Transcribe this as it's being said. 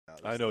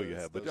I know you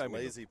have, but those I mean,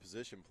 lazy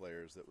position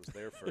players that was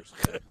their first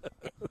day.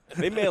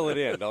 They mail it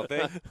in, don't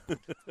they?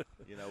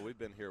 You know, we've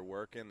been here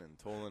working and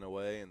toiling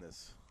away in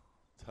this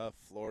tough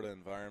Florida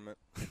environment.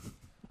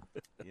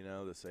 You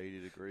know, this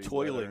 80-degree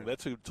toiling.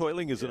 weather.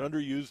 Toiling is an Yeah.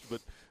 underused,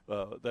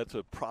 but that's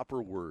a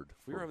proper word.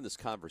 We were having this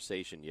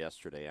conversation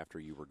yesterday after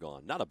you were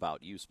gone. Not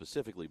about you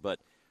specifically, but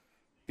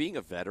being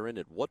a veteran,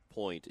 at what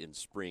point in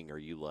spring are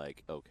you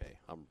like, okay,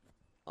 I'm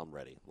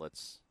ready.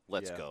 Let's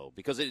Yeah. go.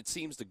 Because it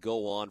seems to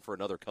go on for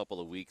another couple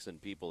of weeks, and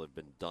people have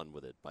been done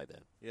with it by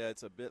then. Yeah,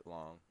 it's a bit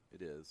long.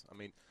 It is. I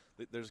mean,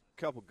 there's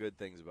a couple good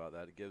things about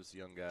that. It gives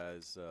young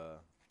guys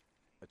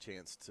a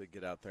chance to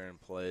get out there and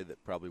play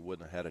that probably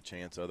wouldn't have had a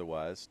chance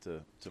otherwise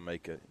to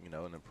make an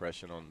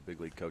impression on the big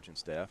league coaching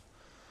staff.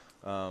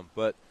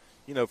 But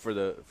for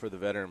the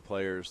veteran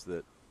players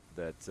that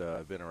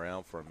have been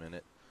around for a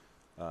minute,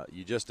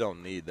 you just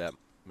don't need that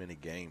many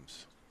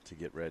games to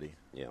get ready.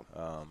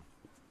 Yeah.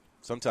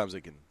 Sometimes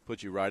it can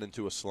put you right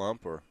into a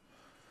slump,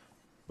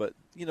 but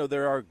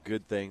there are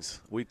good things.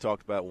 We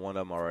talked about one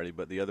of them already,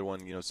 but the other one,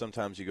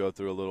 sometimes you go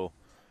through a little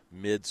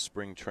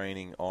mid-spring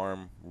training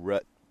arm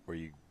rut where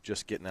you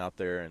just getting out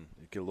there and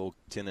you get a little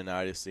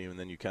tendonitis, and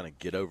then you kind of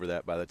get over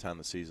that by the time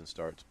the season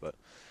starts. But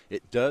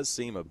it does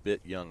seem a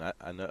bit young,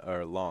 I know,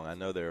 or long. I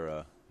know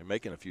they're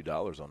making a few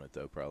dollars on it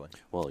though, probably.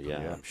 Well,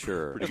 yeah. I'm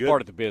sure. It's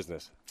part of the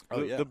business.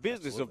 Oh, yeah, the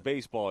business absolutely. of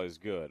baseball is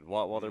good.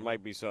 While there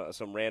might be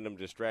some random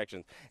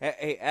distractions.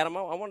 Hey, Adam,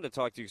 I wanted to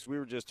talk to you because we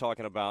were just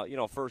talking about,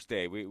 first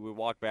day. We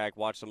walked back,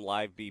 watched some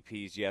live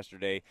BPs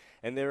yesterday,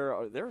 and there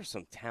are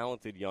some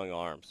talented young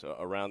arms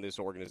around this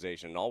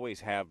organization, and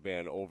always have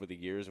been over the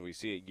years, and we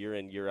see it year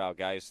in, year out,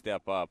 guys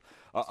step up.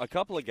 A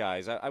couple of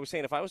guys, I was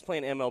saying, if I was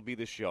playing MLB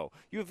The Show,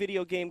 you a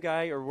video game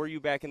guy, or were you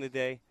back in the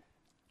day?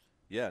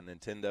 Yeah,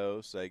 Nintendo,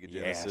 Sega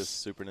Genesis, Yes.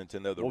 Super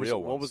Nintendo, the What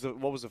real was ones.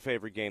 what was the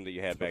favorite game that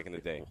you had back in the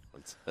day?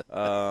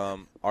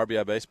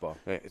 RBI Baseball.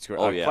 It's great.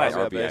 Oh, yeah, classic.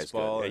 RBI RBI is good.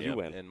 Baseball Yeah, you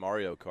win. and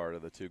Mario Kart are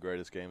the two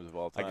greatest games of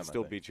all time. I can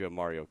still think. beat you at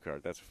Mario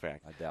Kart. That's a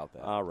fact. I doubt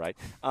that. All right.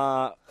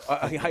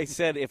 I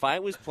said if I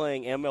was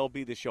playing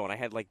MLB The Show and I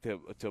had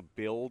to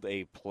build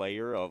a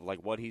player of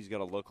what he's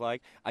going to look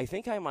like, I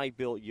think I might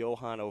build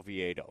Johan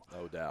Oviedo.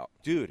 No doubt.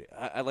 Dude,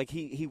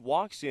 he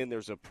walks in.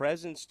 There's a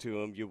presence to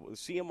him. You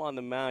see him on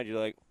the mound. You're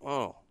like,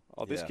 oh,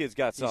 this Yeah. kid's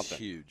got He's something.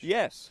 huge.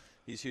 Yes.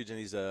 He's huge, and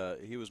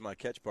he was my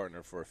catch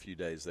partner for a few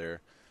days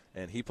there,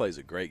 and he plays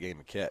a great game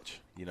of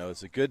catch.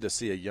 It's good to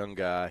see a young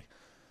guy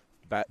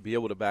be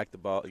able to back the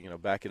ball,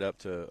 back it up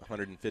to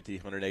 150,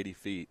 180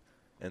 feet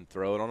and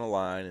throw it on a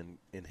line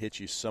and hit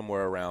you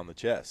somewhere around the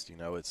chest.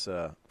 It's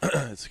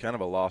it's kind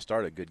of a lost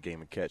art, a good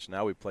game of catch.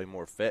 Now we play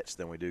more fetch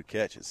than we do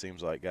catch. It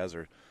seems like guys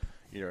are,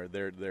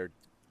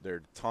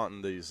 they're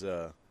taunting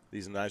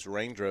these nice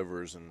Range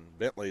Rovers and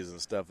Bentleys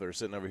and stuff that are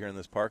sitting over here in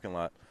this parking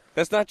lot.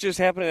 That's not just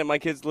happening at my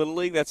kid's Little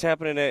League. That's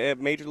happening at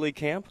Major League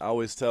Camp. I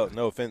always tell,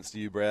 no offense to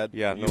you, Brad.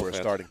 Yeah, you no were offense.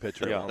 a starting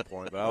pitcher Yeah. at one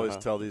point, but I always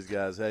tell these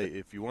guys, hey,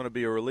 if you want to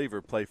be a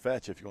reliever, play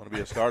fetch. If you want to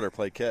be a starter,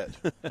 play catch.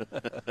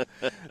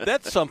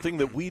 That's something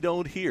that we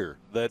don't hear.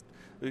 That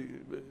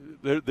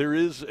there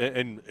is,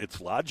 and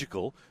it's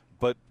logical,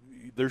 but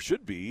there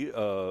should be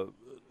a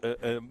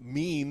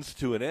means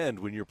to an end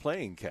when you're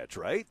playing catch,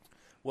 right?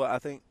 Well, I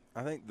think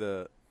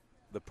the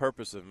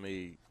purpose of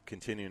me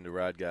continuing to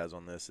ride guys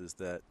on this is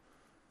that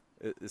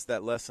it's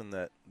that lesson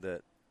that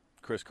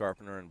Chris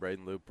Carpenter and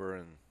Braden Looper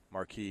and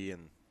Marquis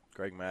and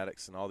Greg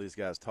Maddox and all these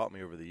guys taught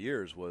me over the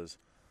years was,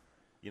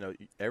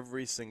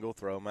 every single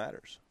throw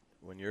matters.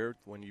 When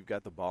you've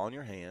got the ball in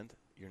your hand,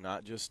 you're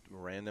not just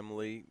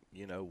randomly,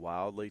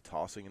 wildly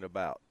tossing it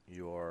about.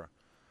 You're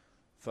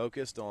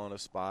focused on a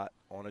spot,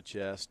 on a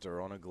chest,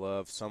 or on a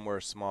glove somewhere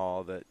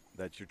small that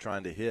you're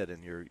trying to hit,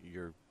 and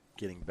you're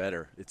getting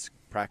better. It's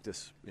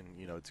practice, and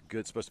it's good.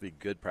 It's supposed to be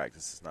good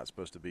practice. It's not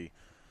supposed to be,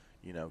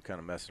 kind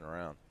of messing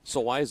around.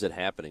 So why is it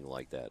happening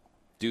like that?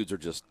 Dudes are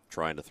just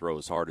trying to throw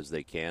as hard as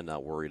they can,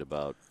 not worried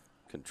about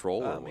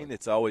control. I mean,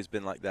 it's always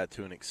been like that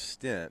to an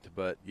extent,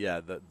 but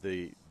yeah,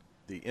 the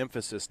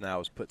emphasis now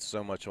is put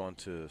so much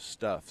onto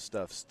stuff,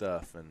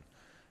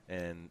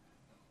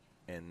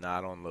 and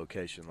not on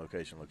location.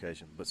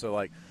 But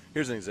so,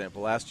 here's an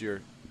example. Last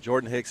year,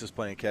 Jordan Hicks is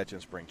playing catch in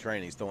spring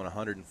training. He's throwing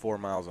 104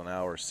 miles an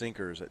hour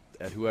sinkers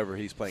at whoever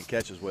he's playing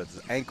catches with,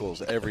 his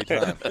ankles every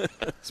time.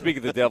 Speaking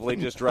of the devil, he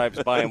just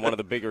drives by in one of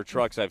the bigger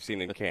trucks I've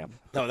seen in camp.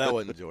 No, that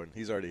wasn't Jordan.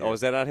 He's already here. Oh,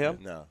 is that not him?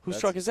 No. Whose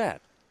truck is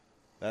that?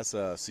 That's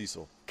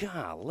Cecil.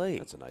 Golly.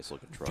 That's a nice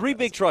looking truck. Three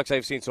big trucks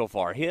I've seen so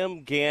far.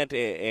 Him, Gant,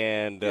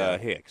 and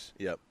Hicks.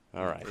 Yep.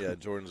 All right. Yeah,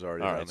 Jordan's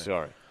already All around right, there.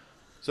 sorry.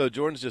 So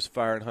Jordan's just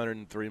firing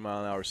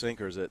 103-mile-an-hour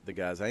sinkers at the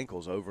guy's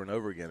ankles over and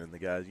over again, and the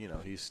guy,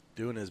 he's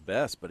doing his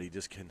best, but he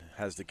just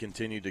has to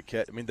continue to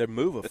catch. I mean, they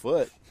move a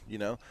foot,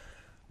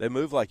 They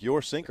move like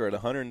your sinker at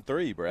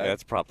 103, Brad.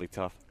 That's probably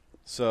tough.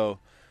 So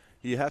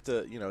you have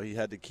to, he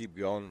had to keep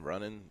going,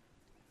 running,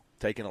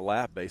 taking a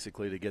lap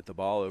basically to get the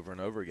ball over and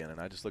over again. And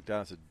I just looked down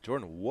and said,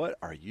 Jordan, what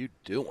are you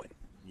doing?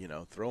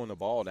 Throwing the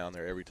ball down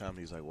there every time. And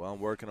he's like, well, I'm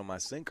working on my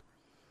sinker.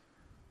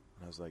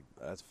 And I was like,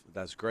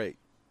 that's great.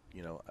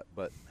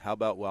 But how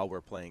about while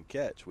we're playing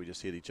catch, we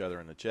just hit each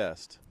other in the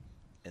chest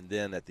And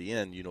then at the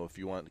end, if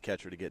you want the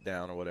catcher to get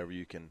down or whatever,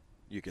 you can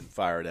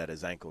fire it at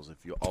his ankles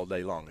all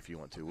day long if you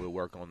want to. We'll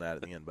work on that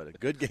at the end. But a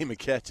good game of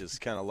catch is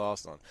kind of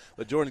lost on.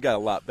 But Jordan's got a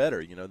lot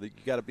better. You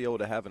got to be able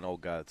to have an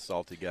old guy,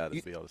 salty guy,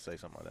 to be able to say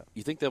something like that.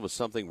 You think that was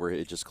something where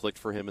it just clicked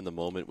for him in the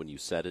moment when you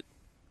said it?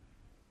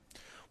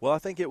 Well, I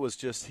think it was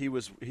just he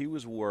was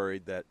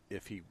worried that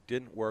if he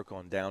didn't work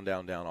on down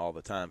all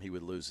the time, he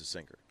would lose his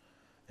sinker.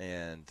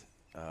 And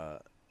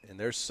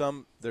there's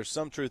some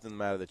truth in the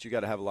matter that you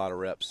got to have a lot of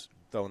reps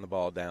throwing the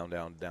ball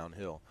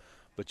downhill.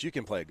 But you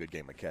can play a good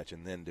game of catch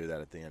and then do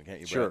that at the end, can't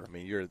you, Brad? Sure. I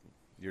mean,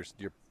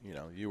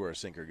 you were a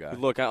sinker guy.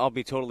 Look, I'll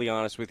be totally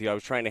honest with you. I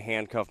was trying to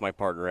handcuff my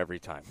partner every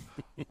time.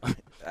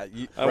 I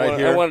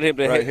wanted him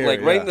to right hit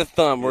here, right in yeah. the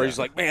thumb where Yeah. he's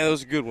like, man, that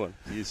was a good one.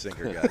 You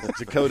sinker guys.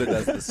 Dakota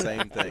does the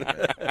same thing.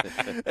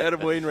 Man. Adam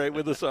Wainwright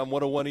with us on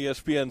 101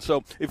 ESPN.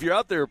 So if you're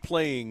out there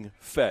playing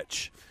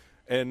fetch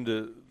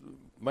and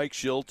Mike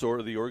Schilt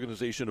or the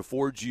organization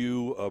affords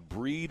you a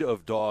breed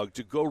of dog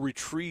to go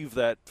retrieve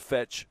that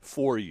fetch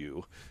for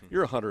you,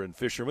 you're a hunter and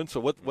fisherman. So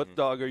what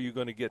dog are you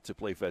going to get to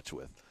play fetch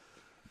with?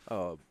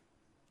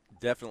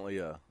 Definitely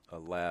a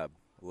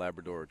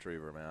Labrador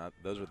Retriever, man.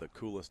 Those are the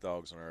coolest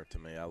dogs on earth to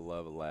me. I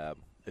love a lab.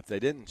 If they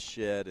didn't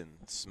shed and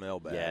smell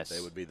bad, Yes.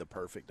 they would be the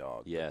perfect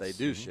dog. Yes. But they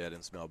do shed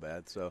and smell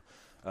bad. So,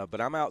 but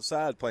I'm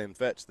outside playing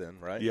fetch then,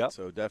 right? Yep.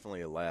 So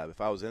definitely a lab.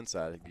 If I was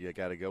inside, you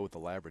got to go with the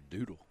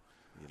Labradoodle,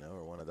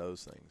 or one of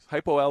those things.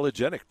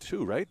 Hypoallergenic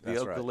too, right?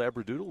 That's right. The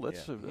Labradoodle.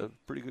 That's Yeah. a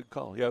pretty good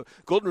call. Yeah,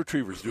 golden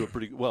retrievers do a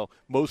pretty well.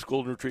 Most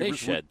golden retrievers They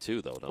shed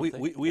too, though, don't we, they?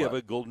 we have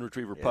a golden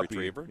retriever puppy.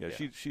 Retriever? Yeah,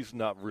 Yeah. she's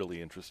not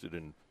really interested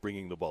in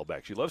bringing the ball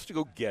back. She loves to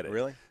go get it.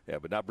 Really? Yeah,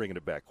 but not bringing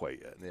it back quite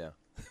yet. Yeah.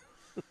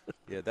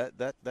 Yeah,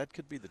 that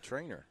could be the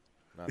trainer.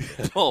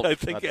 Oh, I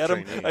think, not the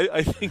Adam, trainee.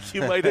 I think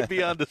you might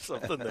be onto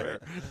something there.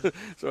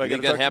 So I you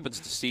think gotta that talk- happens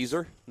to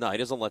Caesar? No, he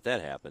doesn't let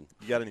that happen.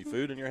 You got any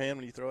food in your hand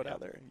when you throw it out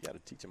there? You got to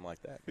teach them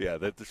like that. Yeah,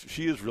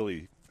 she is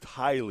really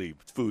highly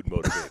food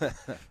motivated.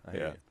 I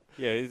hear Yeah. you.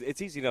 Yeah,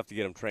 it's easy enough to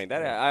get them trained.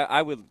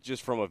 I would,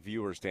 just from a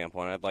viewer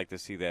standpoint, I'd like to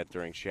see that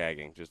during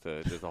shagging, just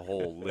a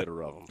whole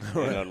litter of them.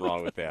 Ain't nothing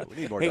wrong with that. We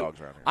need more dogs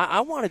around here.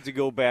 I wanted to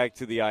go back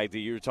to the idea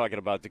you were talking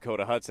about.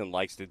 Dakota Hudson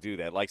likes to do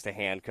that, likes to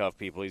handcuff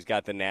people. He's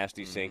got the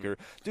nasty sinker.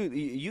 Dude,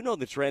 you know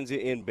the trends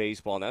in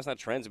baseball, and that's not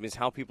trends. I mean, it's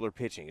how people are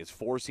pitching. It's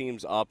four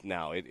seams up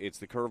now. It's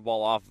the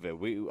curveball off of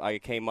it. I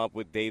came up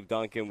with Dave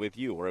Duncan with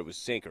you, where it was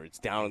sinker. It's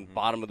down in the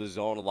bottom of the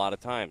zone a lot of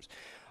times.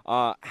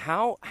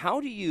 How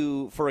do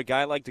you, for a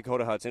guy like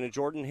Dakota Hudson and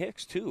Jordan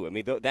Hicks too? I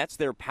mean, that's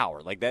their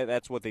power. Like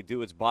that's what they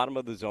do. It's bottom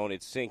of the zone.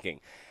 It's sinking.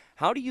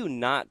 How do you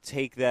not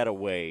take that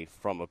away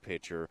from a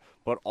pitcher,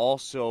 but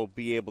also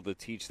be able to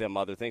teach them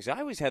other things? I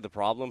always had the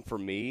problem for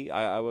me.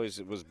 I was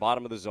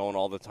bottom of the zone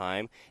all the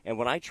time, and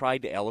when I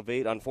tried to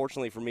elevate,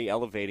 unfortunately for me,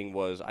 elevating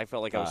I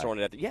felt like I was throwing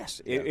it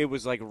at it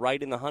was like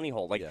right in the honey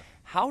hole. Like,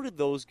 how did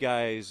those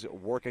guys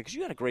work? Because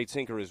you got a great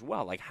sinker as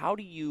well. Like, how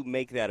do you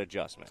make that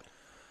adjustment?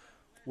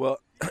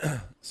 Well,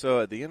 so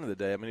at the end of the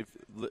day, I mean,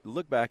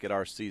 look back at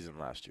our season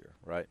last year,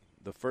 right?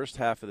 The first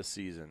half of the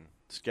season,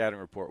 scouting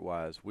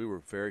report-wise, we were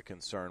very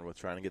concerned with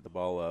trying to get the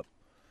ball up,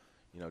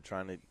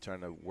 trying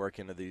to work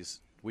into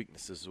these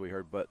weaknesses, as we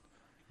heard. But,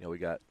 we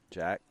got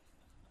Jack,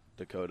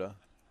 Dakota,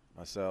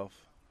 myself,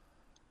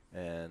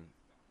 and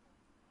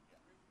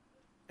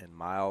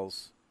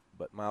Miles.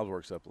 But Miles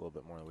works up a little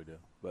bit more than we do.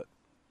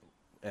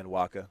 And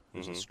Waka,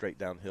 who's a straight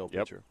downhill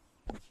pitcher.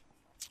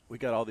 We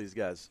got all these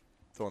guys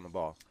throwing the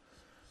ball.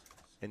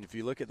 And if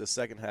you look at the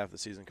second half of the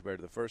season compared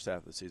to the first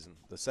half of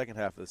the second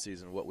half of the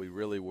season, what we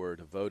really were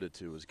devoted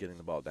to was getting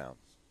the ball down.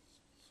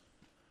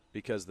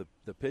 Because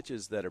the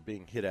pitches that are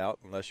being hit out,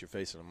 unless you're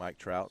facing a Mike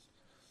Trout,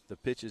 the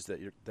pitches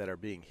that are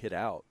being hit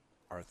out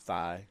are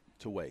thigh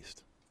to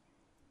waist.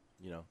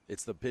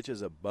 It's the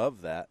pitches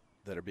above that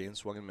are being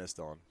swung and missed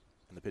on,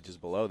 and the pitches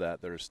below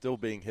that are still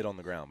being hit on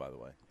the ground. By the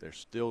way, they're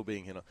still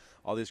being hit on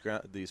all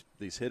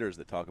these hitters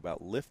that talk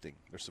about lifting.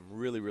 There's some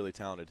really, really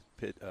talented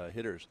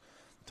hitters.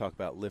 Talk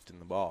about lifting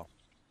the ball.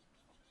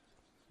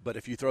 But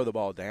if you throw the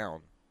ball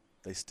down,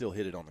 they still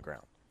hit it on the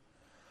ground.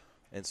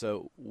 And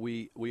so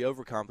we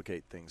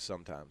overcomplicate things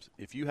sometimes.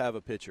 If you have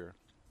a pitcher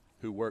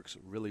who works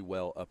really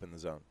well up in the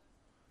zone,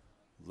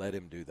 let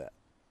him do that.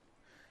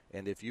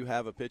 And if you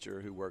have a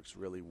pitcher who works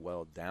really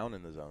well down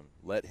in the zone,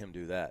 let him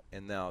do that.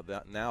 And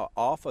now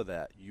off of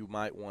that, you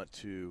might want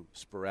to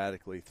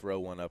sporadically throw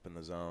one up in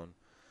the zone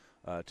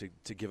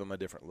to give him a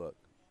different look.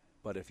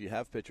 But if you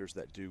have pitchers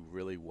that do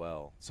really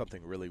well,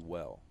 something really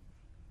well,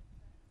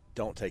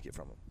 don't take it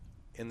from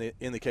them.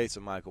 In the case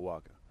of Michael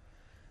Waka,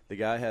 the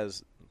guy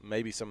has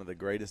maybe some of the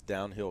greatest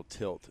downhill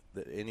tilt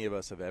that any of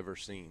us have ever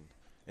seen.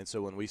 And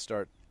so when we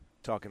start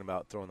talking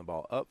about throwing the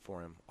ball up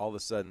for him, all of a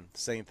sudden, the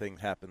same thing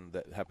happened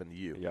that happened to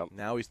you. Yep.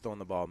 Now he's throwing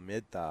the ball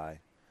mid-thigh,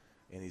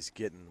 and he's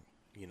giving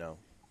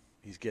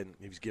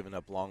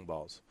up long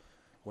balls.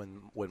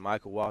 When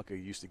Michael Waka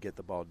used to get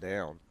the ball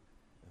down,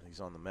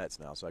 he's on the Mets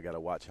now, so I got to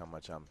watch how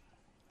much I'm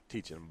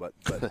teaching him.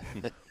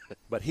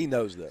 But he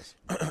knows this,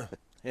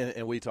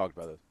 and we talked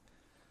about it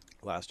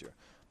last year.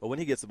 But when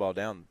he gets the ball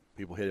down,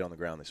 people hit it on the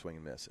ground, they swing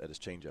and miss at his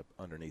changeup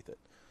underneath it.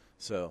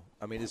 So,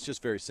 I mean, it's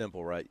just very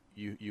simple, right?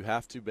 You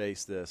have to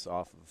base this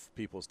off of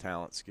people's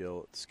talent,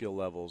 skill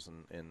levels,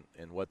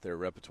 and what their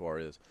repertoire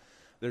is.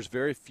 There's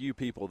very few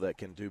people that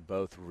can do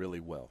both really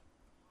well.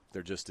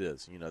 There just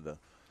is. You know,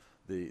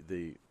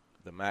 the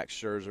Max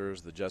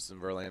Scherzers, the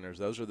Justin Verlanders,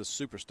 those are the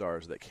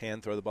superstars that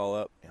can throw the ball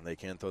up and they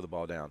can throw the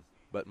ball down.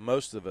 But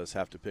most of us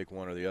have to pick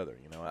one or the other.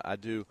 You know, I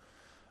do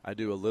a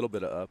little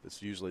bit of up.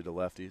 It's usually to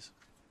lefties.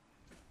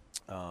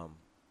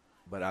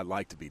 But I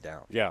like to be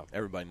down. Yeah.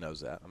 Everybody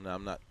knows that. I'm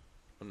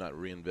not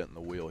reinventing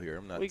the wheel here.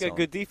 I'm not. We got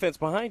good defense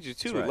behind you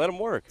too. Right. Let them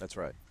work. That's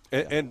right.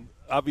 And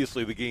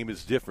obviously the game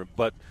is different,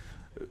 but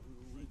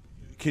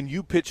can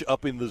you pitch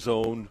up in the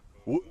zone?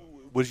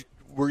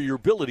 Were your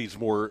abilities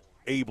more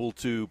able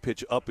to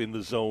pitch up in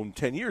the zone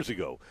 10 years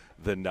ago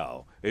than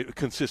now,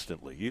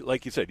 consistently?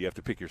 Like you said, you have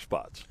to pick your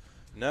spots.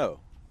 No,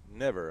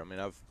 never. I mean,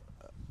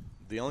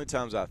 the only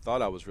times I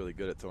thought I was really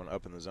good at throwing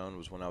up in the zone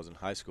was when I was in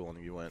high school,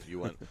 and you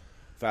went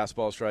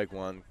fastball strike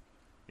one,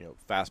 you know,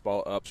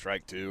 fastball up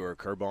strike two, or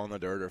curveball in the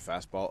dirt, or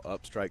fastball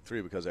up strike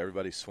three, because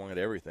everybody swung at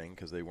everything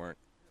because they weren't,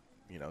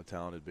 you know,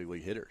 talented big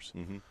league hitters.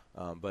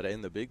 Mm-hmm. But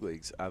in the big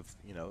leagues,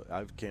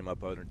 I've came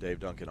up under Dave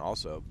Duncan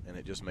also, and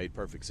it just made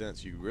perfect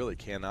sense. You really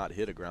cannot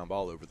hit a ground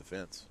ball over the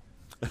fence.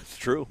 That's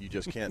true. You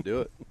just can't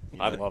do it.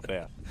 I love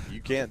that.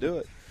 You can't do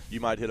it. You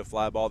might hit a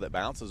fly ball that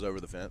bounces over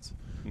the fence,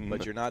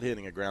 but you're not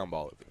hitting a ground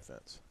ball over the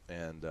fence.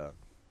 And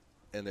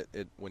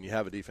when you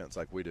have a defense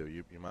like we do,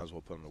 you might as well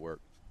put them to work.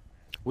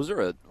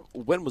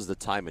 When was the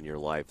time in your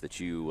life that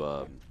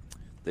you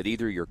that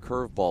either your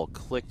curveball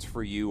clicked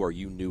for you or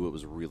you knew it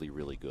was really,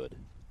 really good?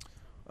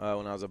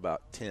 When I was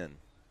about 10.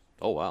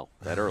 Oh, wow.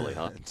 That early,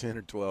 huh? 10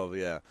 or 12,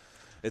 yeah.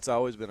 It's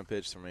always been a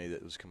pitch for me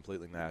that was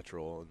completely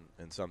natural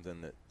and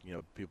something that, you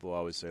know, people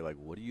always say, like,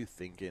 what are you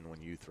thinking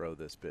when you throw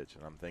this pitch?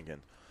 And I'm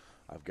thinking,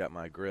 I've got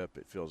my grip.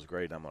 It feels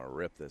great. I'm going to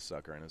rip this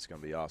sucker, and it's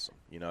going to be awesome.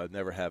 You know, I've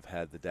never have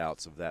had the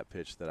doubts of that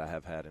pitch that I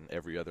have had in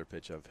every other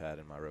pitch I've had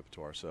in my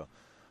repertoire. So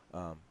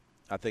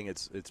I think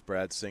it's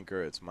Brad's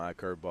sinker. It's my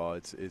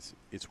curveball.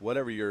 It's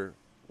whatever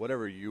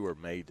you were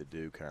made to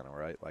do, kind of,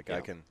 right? Like, yeah.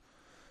 I can,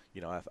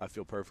 you know, I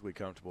feel perfectly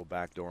comfortable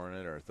backdooring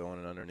it or throwing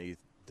it underneath,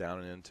 down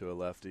and into a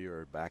lefty,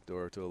 or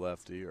backdoor to a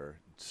lefty, or,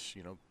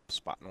 you know,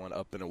 spotting one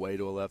up and away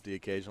to a lefty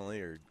occasionally,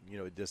 or, you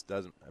know, it just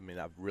doesn't. I mean,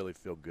 I really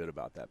feel good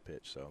about that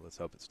pitch, so let's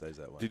hope it stays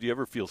that way. Did you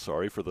ever feel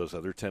sorry for those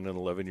other 10 and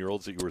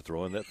 11-year-olds that you were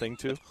throwing that thing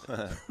to?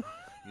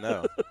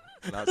 No,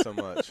 not so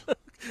much.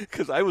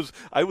 Because I was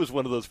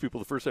one of those people.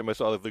 The first time I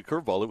saw the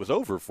curveball, it was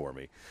over for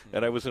me,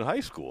 and I was in high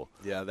school.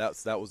 Yeah,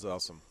 that was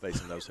awesome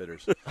facing those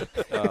hitters.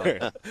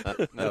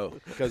 No,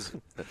 because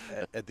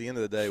at the end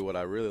of the day, what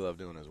I really love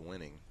doing is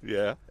winning.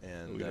 Yeah,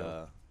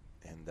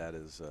 and that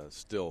is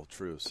still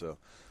true. So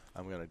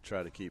I'm going to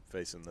try to keep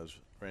facing those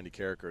Randy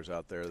Carrickers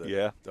out there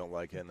that don't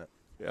like hitting it.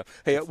 Yeah.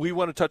 Hey, we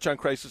want to touch on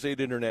Crisis Aid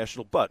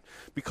International, but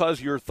because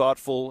you're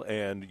thoughtful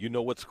and you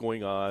know what's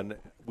going on,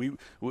 we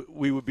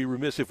would be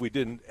remiss if we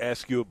didn't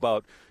ask you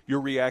about your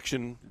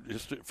reaction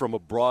just from a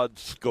broad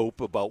scope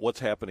about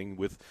what's happening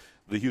with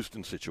the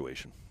Houston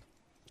situation.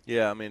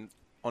 Yeah, I mean,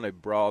 on a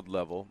broad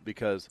level,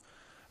 because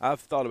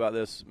I've thought about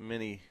this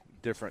many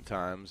different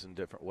times in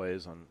different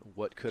ways on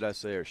what could I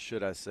say or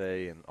should I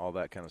say and all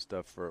that kind of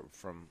stuff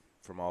from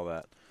all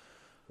that.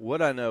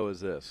 What I know is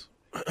this.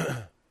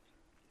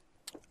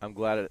 I'm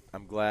glad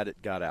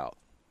it got out,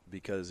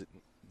 because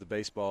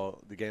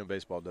the game of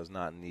baseball does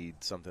not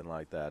need something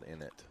like that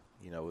in it.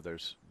 You know,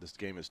 this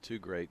game is too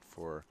great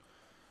for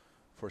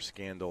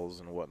scandals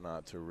and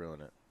whatnot to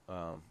ruin it.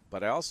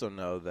 But I also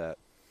know that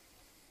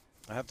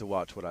I have to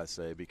watch what I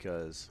say,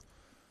 because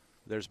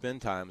there's been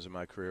times in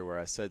my career where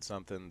I said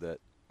something that,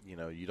 you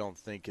know, you don't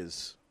think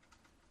is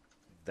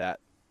that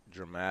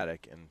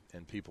dramatic,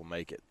 and people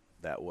make it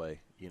that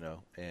way, you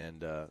know,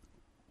 and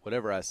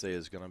whatever I say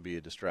is going to be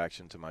a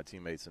distraction to my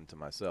teammates and to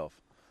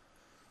myself.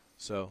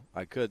 So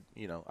I could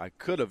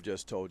have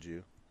just told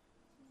you,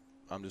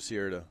 I'm just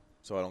here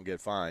so I don't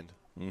get fined.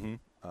 Mm-hmm.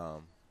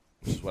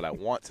 This is what I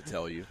want to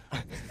tell you.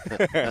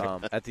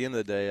 At the end of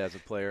the day, as a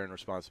player and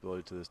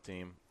responsibility to this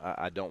team,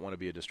 I don't want to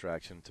be a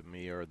distraction to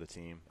me or the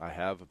team. I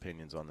have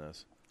opinions on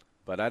this,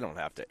 but I don't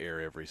have to air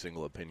every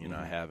single opinion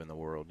I have in the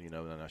world, you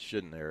know, and I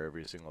shouldn't air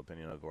every single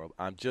opinion of the world.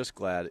 I'm just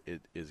glad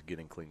it is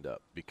getting cleaned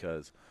up,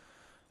 because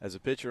as a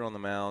pitcher on the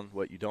mound,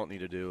 what you don't need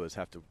to do is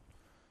have to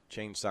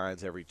change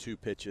signs every 2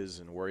 pitches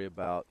and worry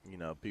about, you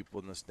know, people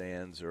in the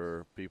stands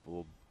or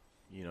people,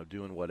 you know,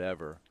 doing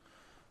whatever.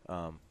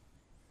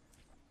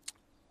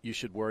 You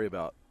should worry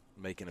about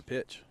making a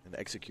pitch and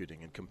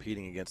executing and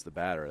competing against the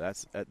batter.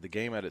 That's the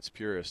game at its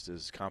purest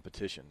is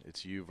competition.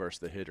 It's you versus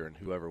the hitter, and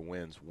whoever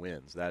wins.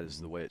 That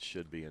is the way it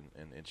should be, and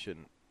it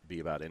shouldn't be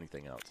about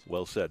anything else.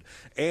 Well said.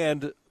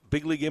 And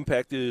Big League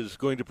Impact is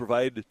going to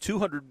provide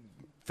 200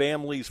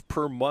 families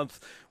per month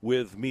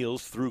with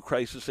meals through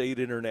Crisis Aid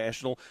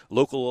International.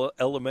 Local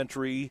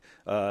elementary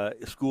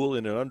school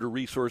in an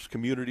under-resourced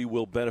community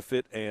will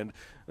benefit, and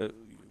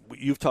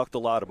you've talked a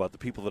lot about the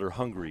people that are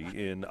hungry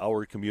in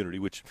our community,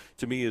 which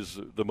to me is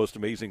the most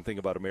amazing thing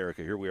about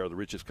America. Here we are, the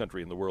richest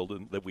country in the world,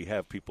 and that we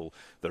have people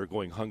that are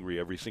going hungry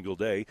every single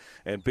day.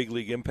 And Big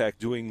League Impact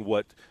doing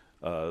what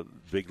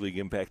Big League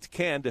Impact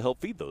can to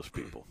help feed those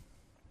people.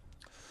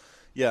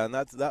 Yeah, and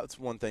that's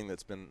one thing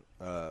that's been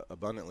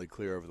abundantly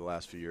clear over the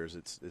last few years.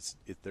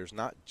 There's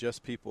not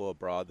just people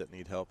abroad that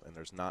need help, and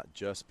there's not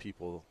just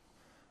people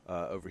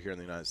over here in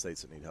the United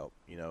States that need help.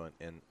 You know,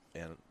 and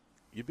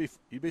you'd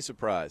be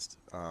surprised.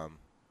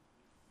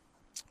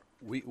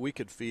 We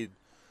could feed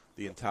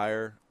the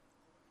entire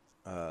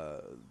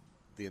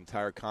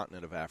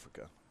continent of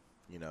Africa,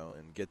 you know,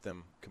 and get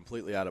them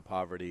completely out of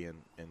poverty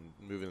and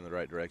moving in the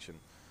right direction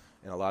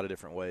in a lot of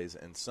different ways.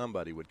 And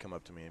somebody would come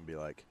up to me and be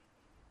like,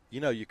 you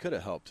know, you could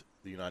have helped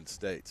the United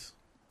States,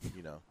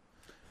 you know.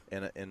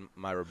 And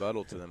my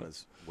rebuttal to them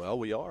is, well,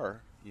 we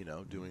are, you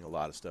know, doing a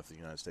lot of stuff in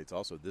the United States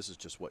also. This is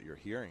just what you're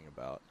hearing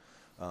about.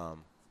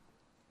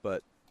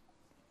 But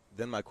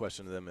then my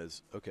question to them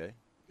is, okay,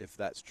 if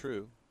that's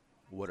true,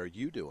 what are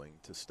you doing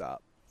to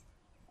stop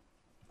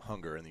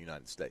hunger in the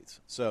United States?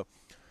 So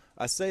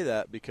I say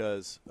that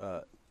because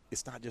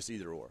it's not just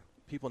either or.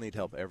 People need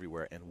help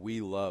everywhere, and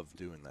we love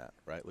doing that,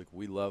 right? Like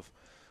we love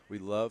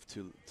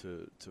to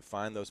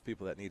find those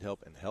people that need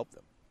help and help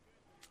them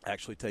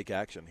actually take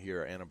action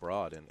here and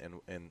abroad.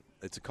 And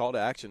it's a call to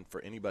action for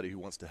anybody who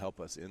wants to help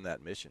us in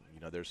that mission.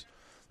 You know, there's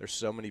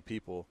so many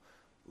people,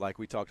 like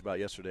we talked about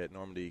yesterday at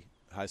Normandy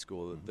High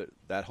School,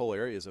 that whole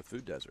area is a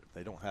food desert.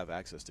 They don't have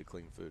access to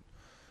clean food.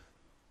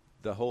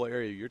 The whole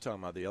area you're talking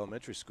about, the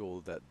elementary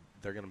school that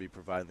they're going to be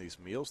providing these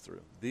meals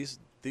through, these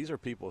are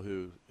people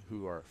who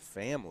are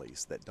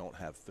families that don't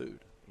have food.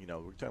 You know,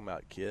 we're talking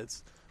about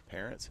kids,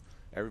 parents,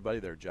 everybody.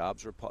 Their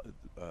jobs require,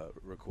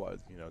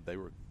 you know,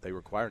 they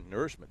require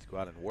nourishment to go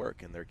out and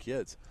work, and their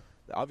kids,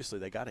 obviously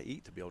they got to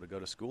eat to be able to go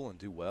to school and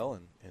do well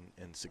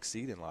and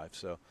succeed in life.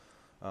 So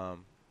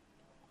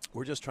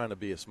we're just trying to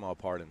be a small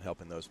part in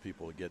helping those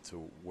people get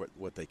to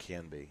what they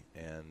can be.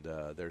 And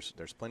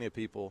there's plenty of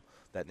people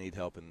that need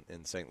help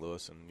in St.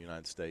 Louis and the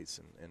United States,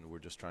 and we're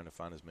just trying to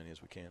find as many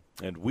as we can.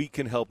 And we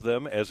can help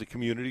them as a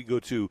community. Go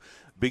to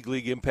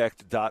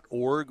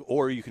bigleagueimpact.org,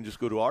 or you can just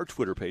go to our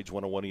Twitter page,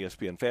 101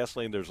 ESPN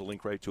Fastlane. There's a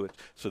link right to it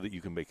so that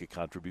you can make a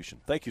contribution.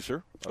 Thank you,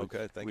 sir.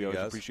 Okay, thank we you, always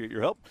guys. appreciate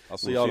your help. I'll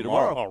see y'all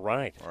tomorrow. All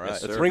right. All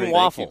right. Let's bring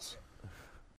waffles.